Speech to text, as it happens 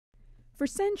For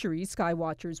centuries,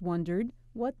 skywatchers wondered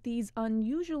what these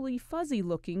unusually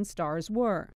fuzzy-looking stars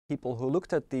were. People who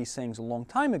looked at these things a long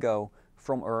time ago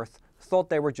from Earth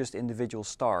thought they were just individual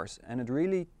stars, and it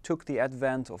really took the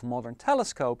advent of modern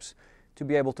telescopes to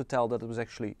be able to tell that it was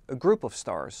actually a group of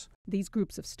stars. These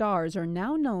groups of stars are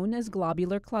now known as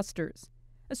globular clusters.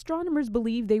 Astronomers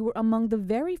believe they were among the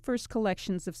very first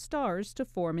collections of stars to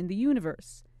form in the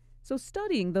universe. So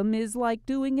studying them is like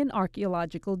doing an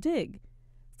archaeological dig,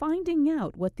 finding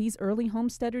out what these early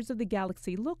homesteaders of the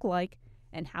galaxy look like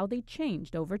and how they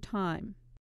changed over time.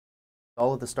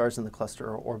 All of the stars in the cluster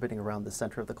are orbiting around the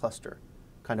center of the cluster,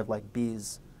 kind of like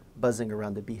bees buzzing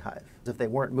around a beehive. If they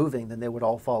weren't moving, then they would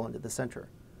all fall into the center.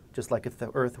 Just like if the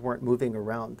Earth weren't moving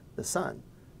around the sun,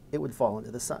 it would fall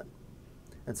into the sun.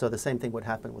 And so the same thing would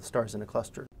happen with stars in a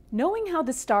cluster. Knowing how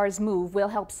the stars move will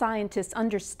help scientists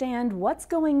understand what's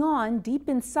going on deep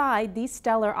inside these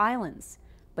stellar islands.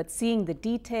 But seeing the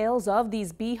details of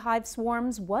these beehive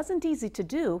swarms wasn't easy to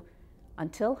do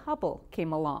until Hubble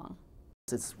came along.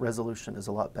 Its resolution is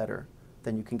a lot better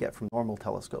than you can get from normal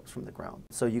telescopes from the ground.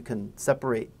 So you can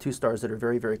separate two stars that are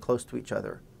very, very close to each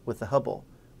other with the Hubble,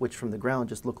 which from the ground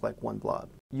just look like one blob.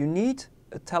 You need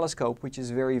a telescope which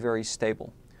is very, very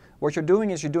stable. What you're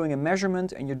doing is you're doing a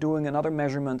measurement and you're doing another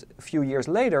measurement a few years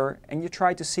later, and you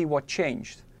try to see what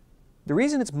changed. The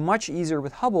reason it's much easier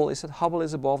with Hubble is that Hubble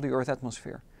is above the Earth's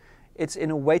atmosphere. It's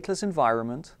in a weightless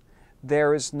environment.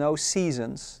 There is no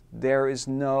seasons, there is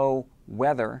no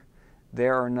weather,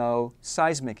 there are no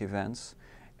seismic events,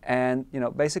 and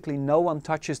basically no one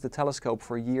touches the telescope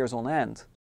for years on end.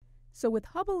 So with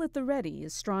Hubble at the ready,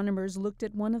 astronomers looked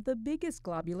at one of the biggest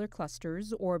globular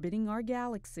clusters orbiting our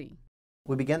galaxy.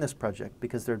 We began this project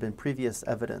because there had been previous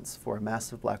evidence for a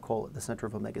massive black hole at the center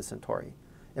of Omega Centauri,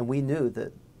 and we knew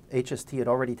that HST had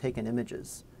already taken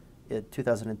images in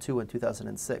 2002 and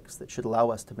 2006 that should allow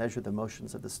us to measure the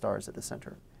motions of the stars at the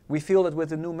center. We feel that with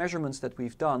the new measurements that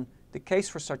we've done, the case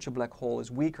for such a black hole is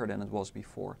weaker than it was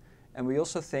before. And we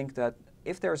also think that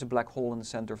if there is a black hole in the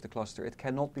center of the cluster, it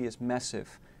cannot be as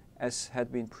massive as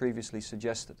had been previously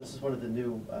suggested. This is one of the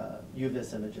new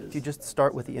UVIS images. If you just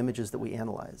start with the images that we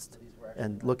analyzed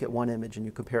and look at one image and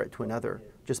you compare it to another,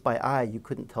 just by eye you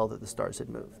couldn't tell that the stars had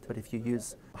moved. But if you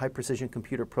use high-precision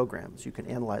computer programs, you can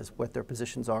analyze what their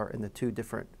positions are in the two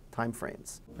different time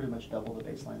frames. Pretty much double the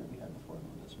baseline that we had before.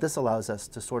 This allows us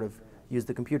to sort of use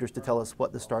the computers to tell us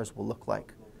what the stars will look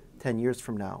like 10 years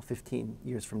from now, 15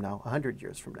 years from now, 100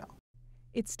 years from now.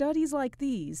 It's studies like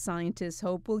these scientists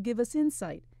hope will give us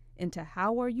insight into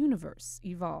how our universe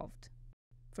evolved.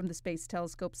 From the Space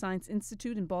Telescope Science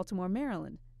Institute in Baltimore,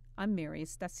 Maryland, I'm Mary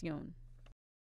Estacion.